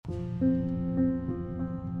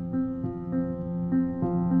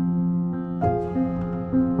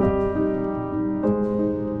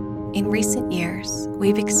In recent years,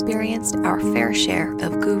 we've experienced our fair share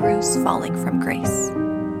of gurus falling from grace.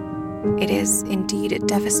 It is indeed a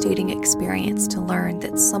devastating experience to learn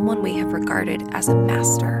that someone we have regarded as a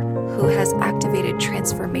master who has activated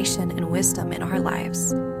transformation and wisdom in our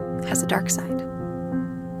lives has a dark side.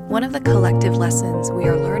 One of the collective lessons we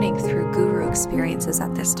are learning through guru experiences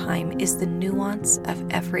at this time is the nuance of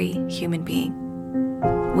every human being.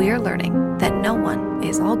 We are learning that no one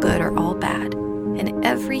is all good or all bad, and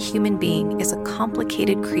every human being is a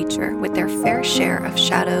complicated creature with their fair share of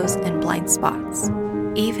shadows and blind spots,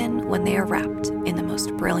 even when they are wrapped in the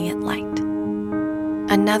most brilliant light.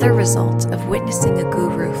 Another result of witnessing a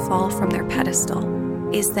guru fall from their pedestal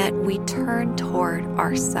is that we turn toward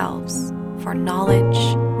ourselves for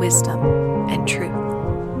knowledge, wisdom, and truth.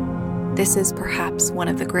 This is perhaps one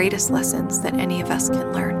of the greatest lessons that any of us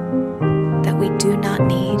can learn, that we do not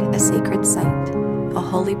need a sacred site, a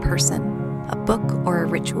holy person, a book, or a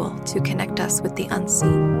ritual to connect us with the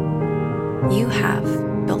unseen. You have,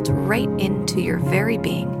 built right into your very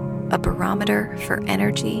being, a barometer for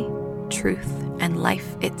energy, truth, and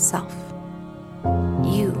life itself.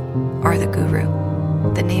 You are the guru.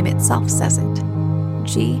 The name itself says it.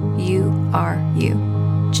 G-U-R-U.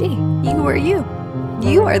 Gee, you are you.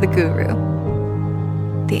 You are the guru.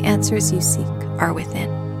 The answers you seek are within.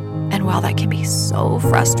 And while that can be so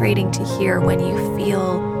frustrating to hear when you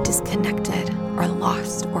feel disconnected or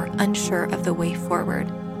lost or unsure of the way forward,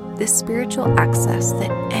 the spiritual access that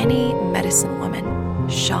any medicine woman,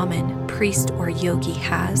 shaman, priest, or yogi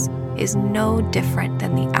has is no different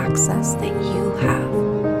than the access that you have.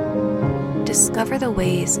 Discover the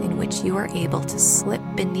ways in which you are able to slip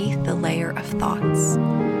beneath the layer of thoughts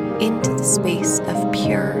into the space of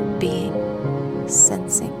pure being,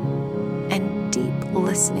 sensing, and deep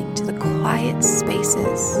listening to the quiet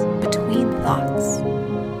spaces between thoughts.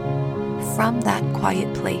 From that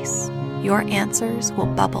quiet place, your answers will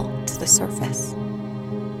bubble to the surface.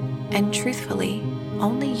 And truthfully,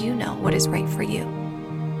 only you know what is right for you.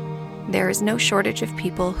 There is no shortage of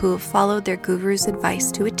people who have followed their guru's advice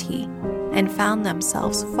to a T and found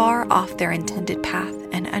themselves far off their intended path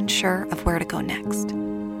and unsure of where to go next.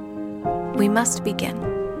 We must begin,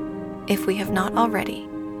 if we have not already,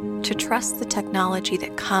 to trust the technology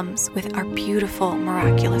that comes with our beautiful,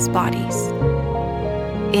 miraculous bodies.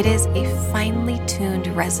 It is a finely tuned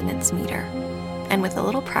resonance meter, and with a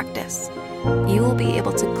little practice, you will be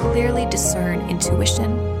able to clearly discern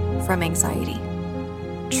intuition from anxiety,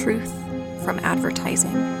 truth from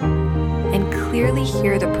advertising, and clearly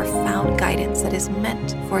hear the profound guidance that is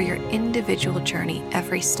meant for your individual journey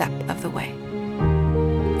every step of the way.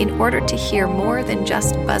 In order to hear more than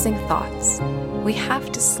just buzzing thoughts, we have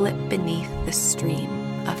to slip beneath the stream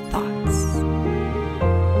of thoughts.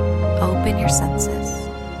 Open your senses.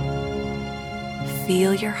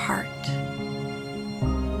 Feel your heart.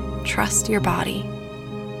 Trust your body.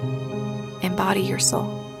 Embody your soul.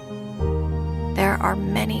 There are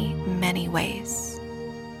many, many ways.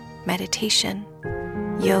 Meditation,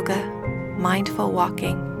 yoga, mindful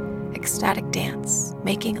walking, ecstatic dance,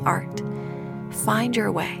 making art. Find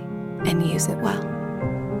your way and use it well.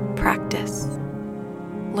 Practice.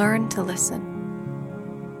 Learn to listen.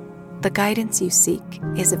 The guidance you seek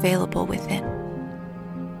is available within.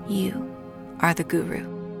 You are the guru.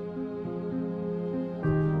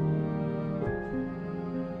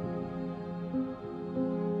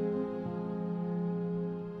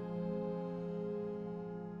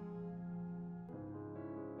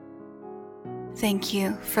 Thank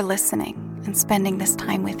you for listening and spending this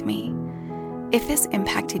time with me. If this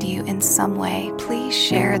impacted you in some way, please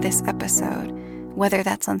share this episode, whether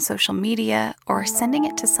that's on social media or sending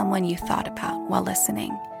it to someone you thought about while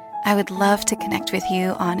listening. I would love to connect with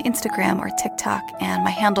you on Instagram or TikTok, and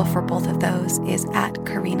my handle for both of those is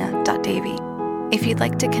 @karina.davy. If you'd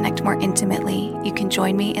like to connect more intimately, you can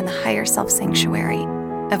join me in the Higher Self Sanctuary,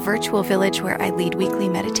 a virtual village where I lead weekly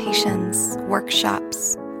meditations,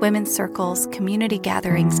 workshops, women's circles, community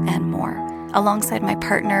gatherings, and more, alongside my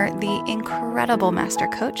partner, the incredible master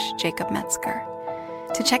coach, Jacob Metzger.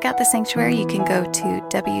 To check out the sanctuary, you can go to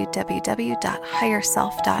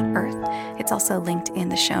www.higherself.earth. It's also linked in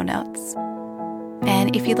the show notes.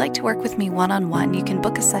 And if you'd like to work with me one-on-one, you can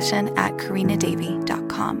book a session at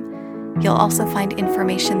karinadavy.com. You'll also find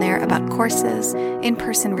information there about courses,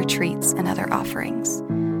 in-person retreats, and other offerings.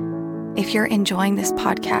 If you're enjoying this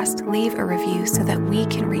podcast, leave a review so that we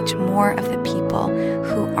can reach more of the people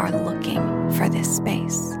who are looking for this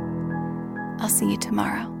space. I'll see you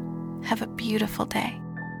tomorrow. Have a beautiful day.